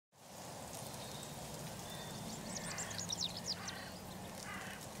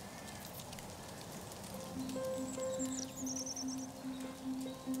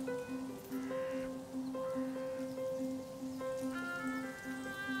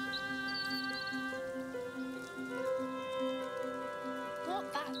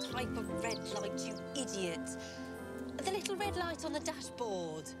type of red light, you idiot. The little red light on the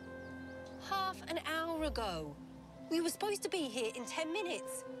dashboard. Half an hour ago. We were supposed to be here in 10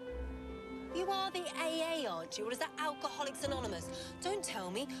 minutes. You are the AA, aren't you? Or is that Alcoholics Anonymous? Don't tell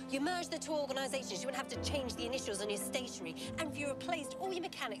me. You merged the two organisations. You would have to change the initials on your stationery. And you replaced all your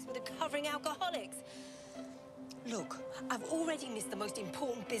mechanics with a covering alcoholics. Look, I've already missed the most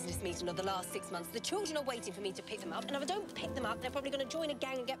important business meeting of the last 6 months. The children are waiting for me to pick them up. And if I don't pick them up, they're probably going to join a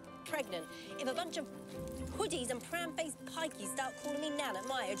gang and get pregnant. If a bunch of hoodies and pram-faced pikeys start calling me Nan at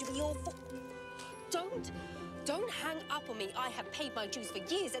my age, it'll be your fault. Don't hang up on me. I have paid my dues for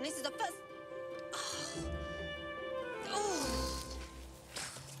years, and this is the first...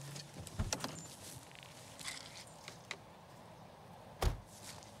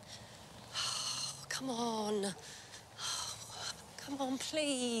 Come on. Come on,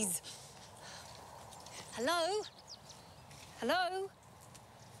 please. Hello? Hello?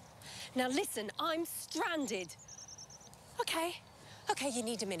 Now listen, I'm stranded. Okay, you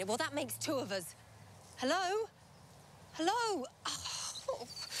need a minute. Well, that makes two of us. Hello? Hello? Oh,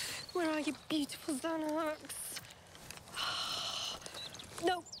 where are you, beautiful Xanax?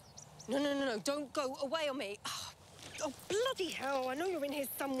 No, don't go away on me. Oh, bloody hell, I know you're in here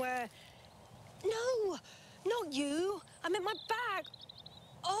somewhere. No, not you. I meant my bag.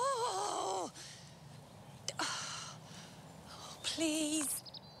 Oh, please.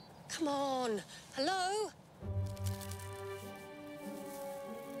 Come on. Hello?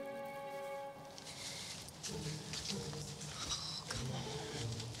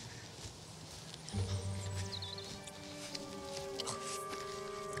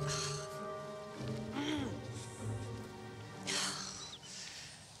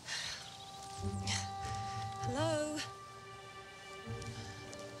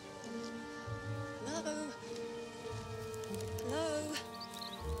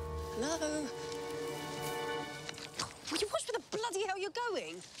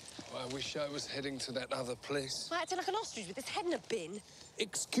 I wish I was heading to that other place. I acted like an ostrich with his head in a bin.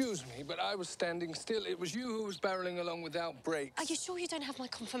 Excuse me, but I was standing still. It was you who was barreling along without brakes. Are you sure you don't have my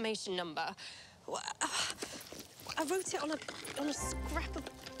confirmation number? I wrote it on a scrap of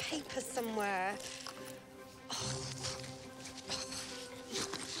paper somewhere.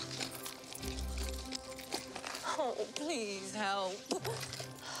 Oh, please help.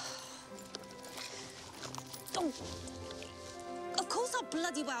 Oh, of course I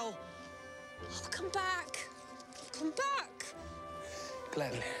bloody well. Oh, come back. Come back.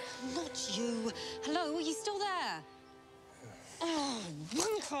 Gladly. Not you. Hello, are you still there? Oh,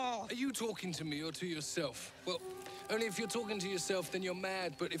 wanker! Are you talking to me or to yourself? Well, only if you're talking to yourself, then you're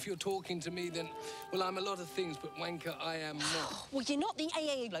mad. But if you're talking to me, then, well, I'm a lot of things, but wanker I am not. Well, you're not the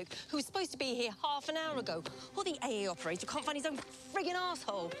AA bloke who was supposed to be here half an hour ago. Or the AA operator who can't find his own friggin'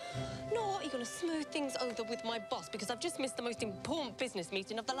 arsehole. Nor are you going to smooth things over with my boss because I've just missed the most important business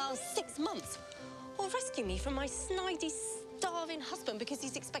meeting of the last 6 months. Or rescue me from my snidey, starving husband because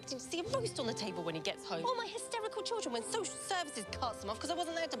he's expecting to see a roast on the table when he gets home. Or my hysterical children when social services cuts them off because I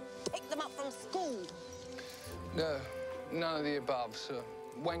wasn't there to pick them up from school. No, none of the above, sir.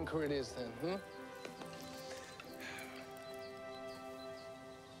 Wanker it is, then,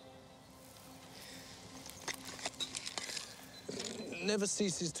 Never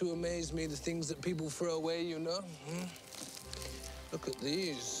ceases to amaze me the things that people throw away, you know. Look at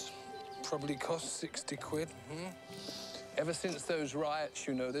these. Probably cost 60 quid. Ever since those riots,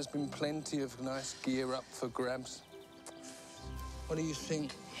 you know, there's been plenty of nice gear up for grabs. What do you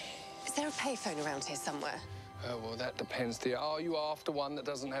think? Is there a payphone around here somewhere? Oh, well, that depends, dear. Are you after one that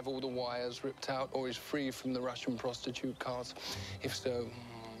doesn't have all the wires ripped out or is free from the Russian prostitute cards? If so,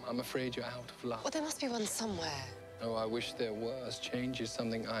 I'm afraid you're out of luck. Well, there must be one somewhere. Oh, I wish there was. Change is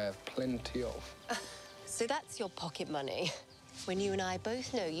something I have plenty of. So that's your pocket money, when you and I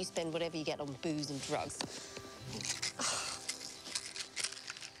both know you spend whatever you get on booze and drugs.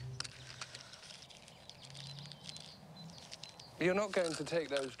 You're not going to take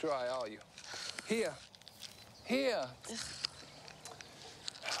those dry, are you? Here. Here.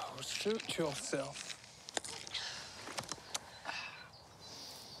 Oh, suit yourself.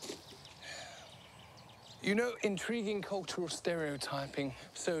 You know, intriguing cultural stereotyping.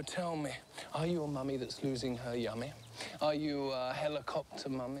 So tell me, are you a mummy that's losing her yummy? Are you a helicopter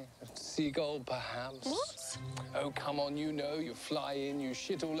mummy? A seagull, perhaps? What? Oh, come on, you know. You fly in, you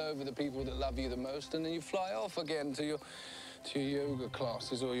shit all over the people that love you the most, and then you fly off again to your yoga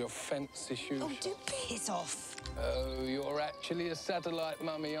classes or your fancy shoes. Oh, do piss off. Oh, you're actually a satellite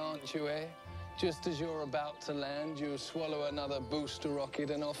mummy, aren't you, eh? Just as you're about to land, you swallow another booster rocket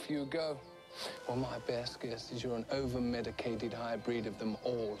and off you go. Well, my best guess is you're an over-medicated hybrid of them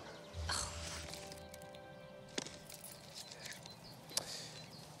all.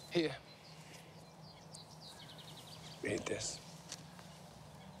 Here. Read this.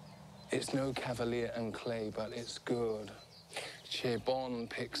 It's no Cavalier and Clay, but it's good. Chebon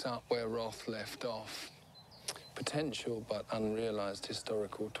picks up where Roth left off. Potential but unrealized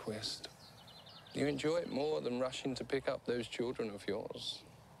historical twist. You enjoy it more than rushing to pick up those children of yours.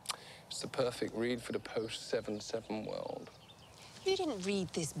 It's the perfect read for the post-7-7 world. You didn't read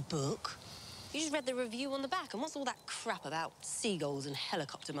this book. You just read the review on the back. And what's all that crap about seagulls and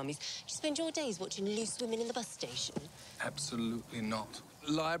helicopter mummies? You spend your days watching loose women in the bus station? Absolutely not.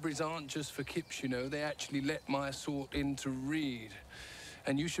 Libraries aren't just for kips, you know. They actually let my sort in to read.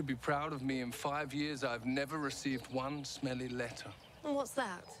 And you should be proud of me. In 5 years, I've never received one smelly letter. And what's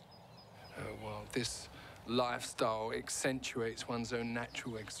that? Oh, well, this lifestyle accentuates one's own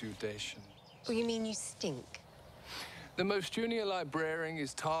natural exudation. Oh, you mean you stink? The most junior librarian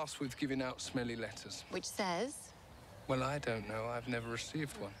is tasked with giving out smelly letters. Which says? Well, I don't know. I've never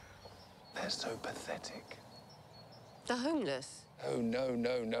received one. They're so pathetic. The homeless? Oh, no,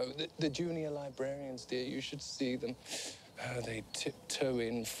 no, no. The junior librarians, dear, you should see them. They tiptoe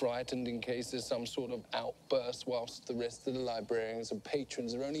in, frightened in case there's some sort of outburst, whilst the rest of the librarians and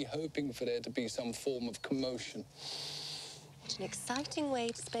patrons are only hoping for there to be some form of commotion. What an exciting way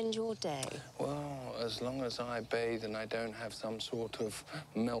to spend your day. Well, as long as I bathe and I don't have some sort of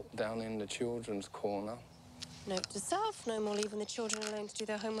meltdown in the children's corner. Note to self, no more leaving the children alone to do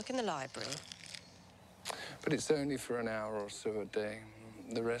their homework in the library. But it's only for an hour or so a day.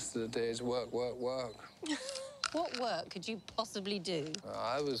 The rest of the day is work, work, work. What work could you possibly do?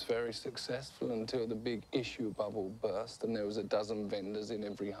 I was very successful until the big issue bubble burst and there was a dozen vendors in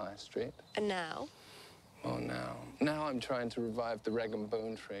every high street. And now? Well, now I'm trying to revive the rag and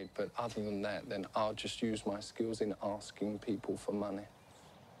bone trade, but other than that, then I'll just use my skills in asking people for money.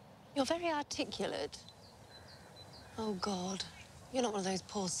 You're very articulate. Oh, God. You're not one of those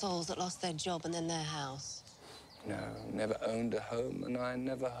poor souls that lost their job and then their house. No, never owned a home, and I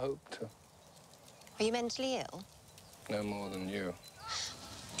never hoped to. Are you mentally ill? No more than you.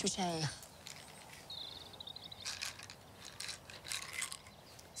 Touché.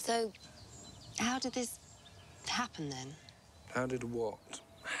 So, how did this happen then? How did what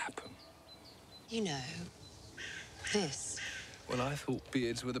happen? You know, this. Well, I thought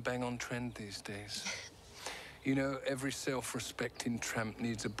beards were the bang-on trend these days. You know, every self-respecting tramp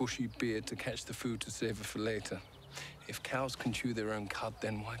needs a bushy beard to catch the food to savor for later. If cows can chew their own cud,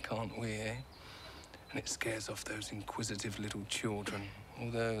 then why can't we, eh? And it scares off those inquisitive little children,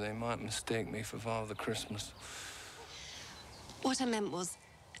 although they might mistake me for Father Christmas. What I meant was,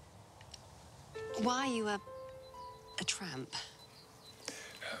 why are you a tramp?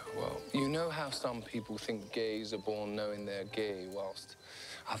 Well, you know how some people think gays are born knowing they're gay, whilst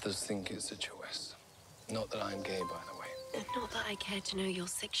others think it's a choice. Not that I'm gay, by the way. Not that I care to know your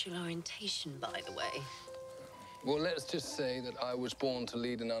sexual orientation, by the way. Well, let's just say that I was born to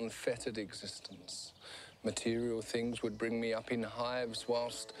lead an unfettered existence. Material things would bring me up in hives,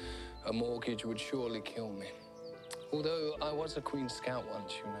 whilst a mortgage would surely kill me. Although I was a Queen Scout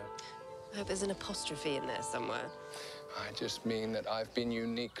once, you know. I hope there's an apostrophe in there somewhere. I just mean that I've been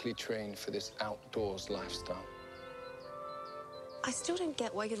uniquely trained for this outdoors lifestyle. I still don't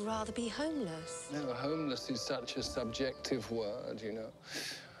get why you'd rather be homeless. No, homeless is such a subjective word, you know.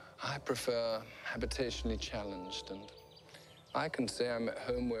 I prefer habitationally challenged, and I can say I'm at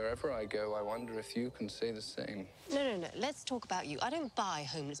home wherever I go. I wonder if you can say the same. No. Let's talk about you. I don't buy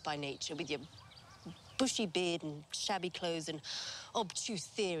homeless by nature with your bushy beard and shabby clothes and obtuse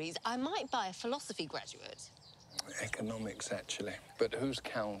theories. I might buy a philosophy graduate. Economics, actually. But who's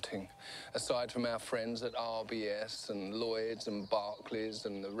counting? Aside from our friends at RBS and Lloyd's and Barclays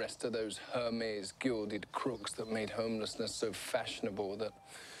and the rest of those Hermes gilded crooks that made homelessness so fashionable that,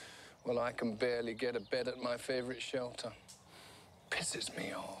 well, I can barely get a bed at my favorite shelter. Pisses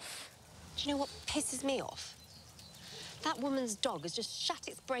me off. Do you know what pisses me off? That woman's dog has just shut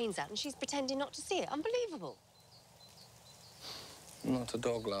its brains out and she's pretending not to see it. Unbelievable. Not a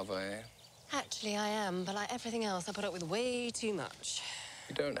dog lover, eh? Actually, I am, but like everything else, I put up with way too much.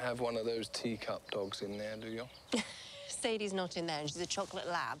 You don't have one of those teacup dogs in there, do you? Sadie's not in there, and she's a chocolate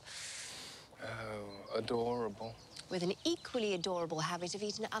lab. Oh, adorable. With an equally adorable habit of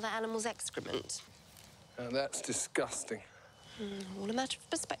eating other animals' excrement. That's disgusting. All a matter of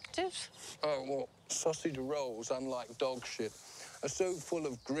perspective. Oh, well, sausage rolls, unlike dog shit, are so full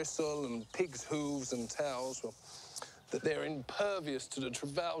of gristle and pig's hooves and towels. Well, that they're impervious to the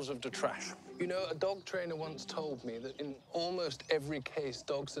travails of the trash. You know, a dog trainer once told me that in almost every case,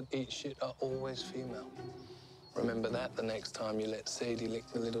 dogs that eat shit are always female. Remember that the next time you let Sadie lick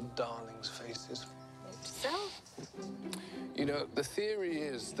the little darlings' faces. So? You know, the theory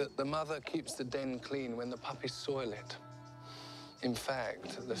is that the mother keeps the den clean when the puppies soil it. In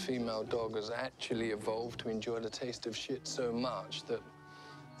fact, the female dog has actually evolved to enjoy the taste of shit so much that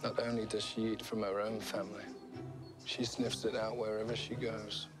not only does she eat from her own family, she sniffs it out wherever she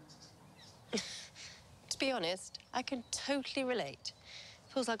goes. To be honest, I can totally relate.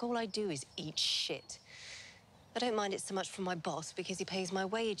 Feels like all I do is eat shit. I don't mind it so much from my boss because he pays my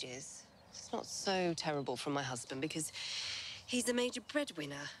wages. It's not so terrible from my husband because he's the major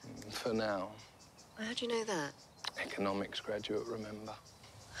breadwinner. For now. How do you know that? Economics graduate, remember?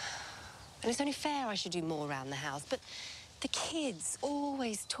 And it's only fair I should do more around the house, but the kids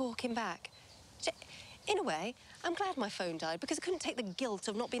always talking back. In a way, I'm glad my phone died because I couldn't take the guilt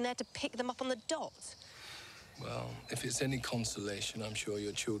of not being there to pick them up on the dot. Well, if it's any consolation, I'm sure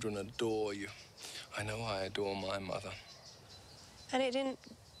your children adore you. I know I adore my mother. And it didn't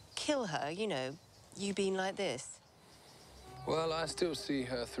kill her, you know, you being like this? Well, I still see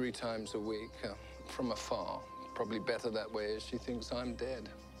her 3 times a week, from afar. Probably better that way as she thinks I'm dead.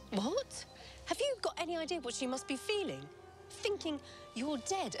 What? Have you got any idea what she must be feeling? Thinking you're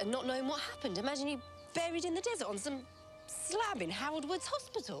dead and not knowing what happened. Imagine you buried in the desert on some slab in Howard Woods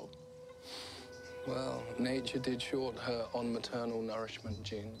Hospital. Well, nature did short her on maternal nourishment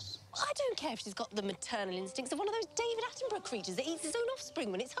genes. I don't care if she's got the maternal instincts of one of those David Attenborough creatures that eats its own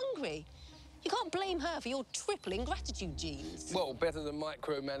offspring when it's hungry. You can't blame her for your triple ingratitude genes. Well, better than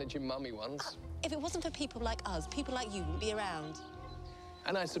micromanaging mummy ones. If it wasn't for people like us, people like you wouldn't be around.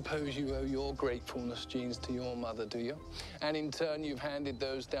 And I suppose you owe your gratefulness genes to your mother, do you? And in turn, you've handed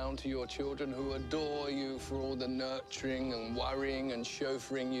those down to your children who adore you for all the nurturing and worrying and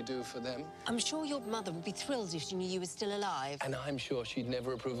chauffeuring you do for them. I'm sure your mother would be thrilled if she knew you were still alive. And I'm sure she'd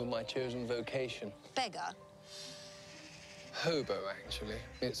never approve of my chosen vocation. Beggar? Hobo, actually.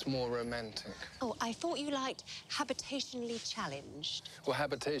 It's more romantic. Oh, I thought you liked habitationally challenged. Well,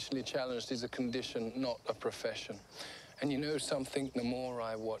 habitationally challenged is a condition, not a profession. And you know something? The more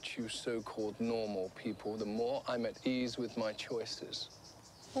I watch you so-called normal people, the more I'm at ease with my choices.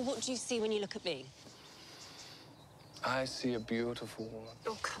 Well, what do you see when you look at me? I see a beautiful woman.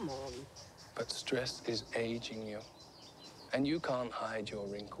 Oh, come on. But stress is aging you. And you can't hide your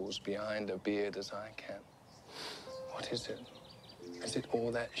wrinkles behind a beard as I can. What is it? Is it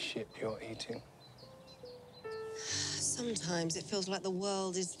all that shit you're eating? Sometimes it feels like the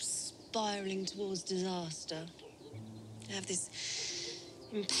world is spiraling towards disaster. I have this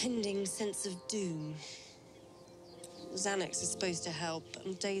impending sense of doom. Xanax is supposed to help, but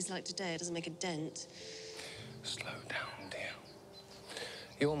on days like today, it doesn't make a dent. Slow down, dear.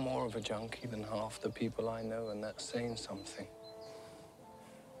 You're more of a junkie than half the people I know, and that's saying something.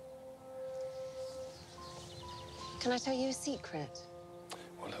 Can I tell you a secret?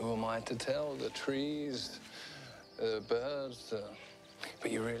 Well, who am I to tell? The trees, the birds,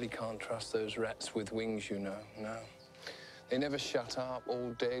 But you really can't trust those rats with wings, you know, no. They never shut up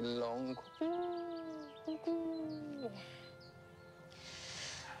all day long.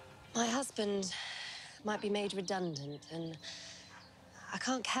 My husband might be made redundant, and I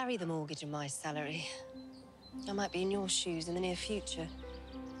can't carry the mortgage and my salary. I might be in your shoes in the near future.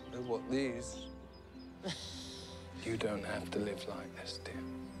 What, these? You don't have to live like this, dear.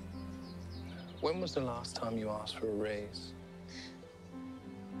 When was the last time you asked for a raise?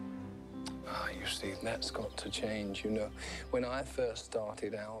 Ah, you see, that's got to change, you know. When I first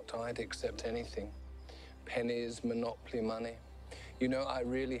started out, I'd accept anything. Pennies, monopoly money. You know, I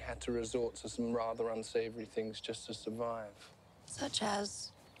really had to resort to some rather unsavory things just to survive. Such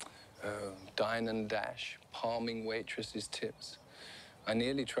as? Dine and dash, palming waitresses' tips. I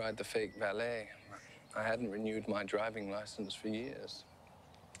nearly tried the fake valet. I hadn't renewed my driving license for years.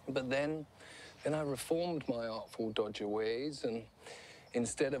 But then I reformed my artful dodger ways, and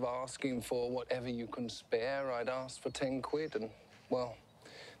instead of asking for whatever you can spare, I'd ask for 10 quid, and, well,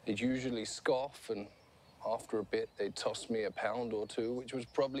 they'd usually scoff, and after a bit, they'd toss me a pound or two, which was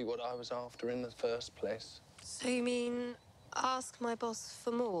probably what I was after in the first place. So you mean ask my boss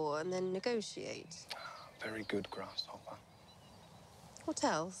for more and then negotiate? Very good, grasshopper. What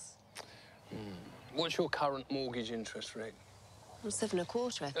else? What's your current mortgage interest rate? I'm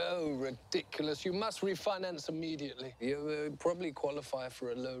 7.25. Oh, ridiculous. You must refinance immediately. You probably qualify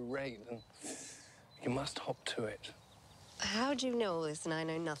for a low rate, and you must hop to it. How do you know all this and I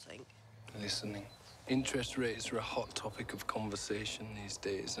know nothing? Listening. Interest rates are a hot topic of conversation these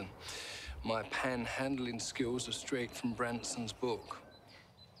days, and My pan-handling skills are straight from Branson's book.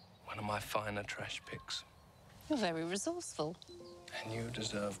 One of my finer trash picks. You're very resourceful. And you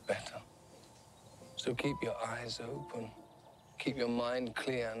deserve better. So keep your eyes open. Keep your mind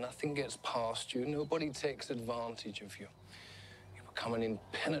clear. Nothing gets past you. Nobody takes advantage of you. You become an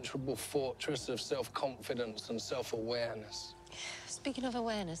impenetrable fortress of self-confidence and self-awareness. Speaking of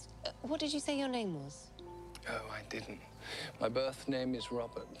awareness, what did you say your name was? Oh, I didn't. My birth name is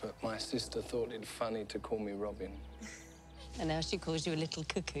Robert, but my sister thought it funny to call me Robin. And now she calls you a little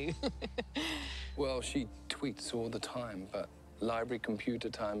cuckoo. Well, she tweets all the time, but library computer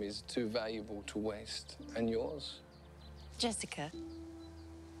time is too valuable to waste. And yours? Jessica,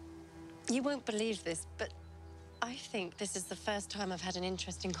 you won't believe this, but I think this is the first time I've had an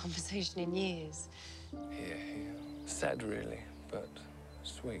interesting conversation in years. Here, here. Sad, really, but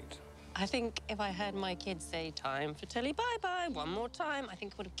sweet. I think if I heard my kids say, time for telly bye-bye one more time, I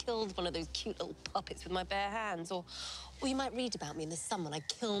think I would have killed one of those cute little puppets with my bare hands. Or you might read about me in the Sun when I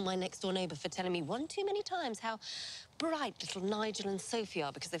kill my next-door neighbour for telling me one too many times how bright little Nigel and Sophie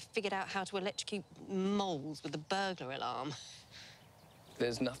are because they've figured out how to electrocute moles with the burglar alarm.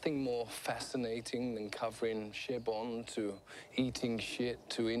 There's nothing more fascinating than covering Shibon to eating shit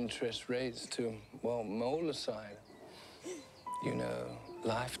to interest rates to, well, molecide. You know,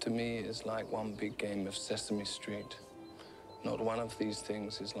 life to me is like one big game of Sesame Street. Not one of these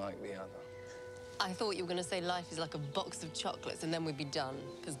things is like the other. I thought you were going to say life is like a box of chocolates and then we'd be done,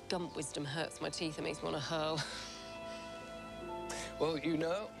 because gump wisdom hurts my teeth and makes me want to hurl. Well, you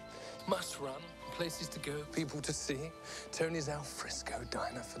know, must run. Places to go, people to see. Tony's al fresco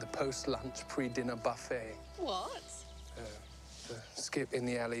diner for the post-lunch, pre-dinner buffet. What? The skip in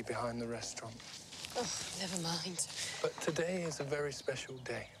the alley behind the restaurant. Oh, never mind. But today is a very special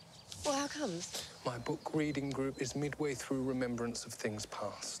day. Well, how comes? My book reading group is midway through Remembrance of Things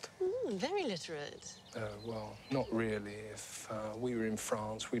Past. Very literate. Well, not really. If we were in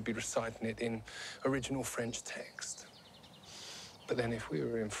France, we'd be reciting it in original French text. But then if we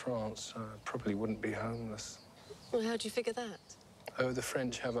were in France, I probably wouldn't be homeless. Well, how'd you figure that? Oh, the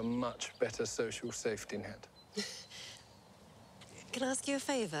French have a much better social safety net. Can I ask you a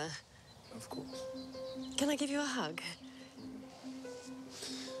favour? Of course. Can I give you a hug?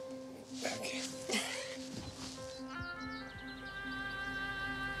 Okay.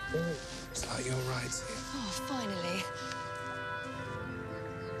 Oh, it's like you're right here. Oh, finally.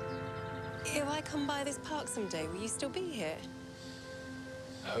 If I come by this park someday, will you still be here?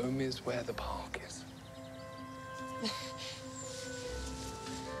 Home is where the park is.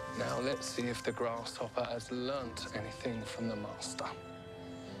 Now let's see if the grasshopper has learnt anything from the master.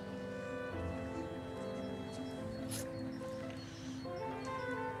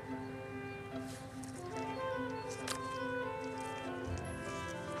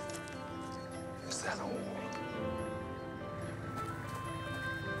 Is that all?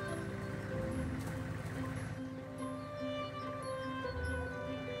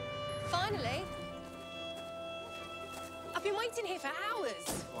 Finally. I've been waiting here for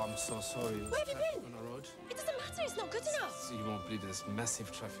hours. Oh, I'm so sorry. Where have you been? On the road. It doesn't matter, it's not good enough. So you won't believe there's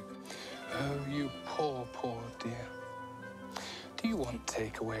massive traffic. Oh, you poor, poor dear. Do you want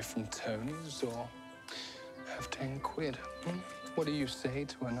takeaway from Tony's or have 10 quid? Hmm? What do you say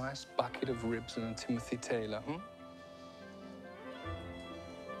to a nice bucket of ribs and a Timothy Taylor? Hmm?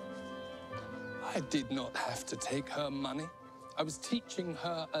 I did not have to take her money. I was teaching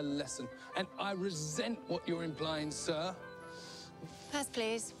her a lesson, and I resent what you're implying, sir. Pass,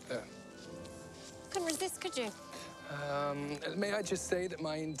 please. Couldn't resist, could you? May I just say that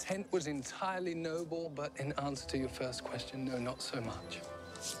my intent was entirely noble, but in answer to your first question, no, not so much.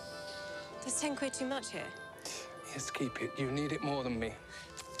 There's 10 quid too much here. Yes, keep it. You need it more than me.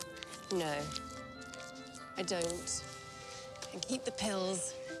 No, I don't. And keep the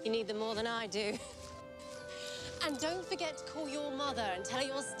pills. You need them more than I do. And don't forget to call your mother and tell her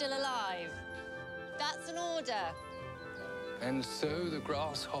you're still alive. That's an order. And so the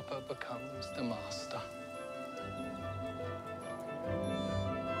grasshopper becomes the master.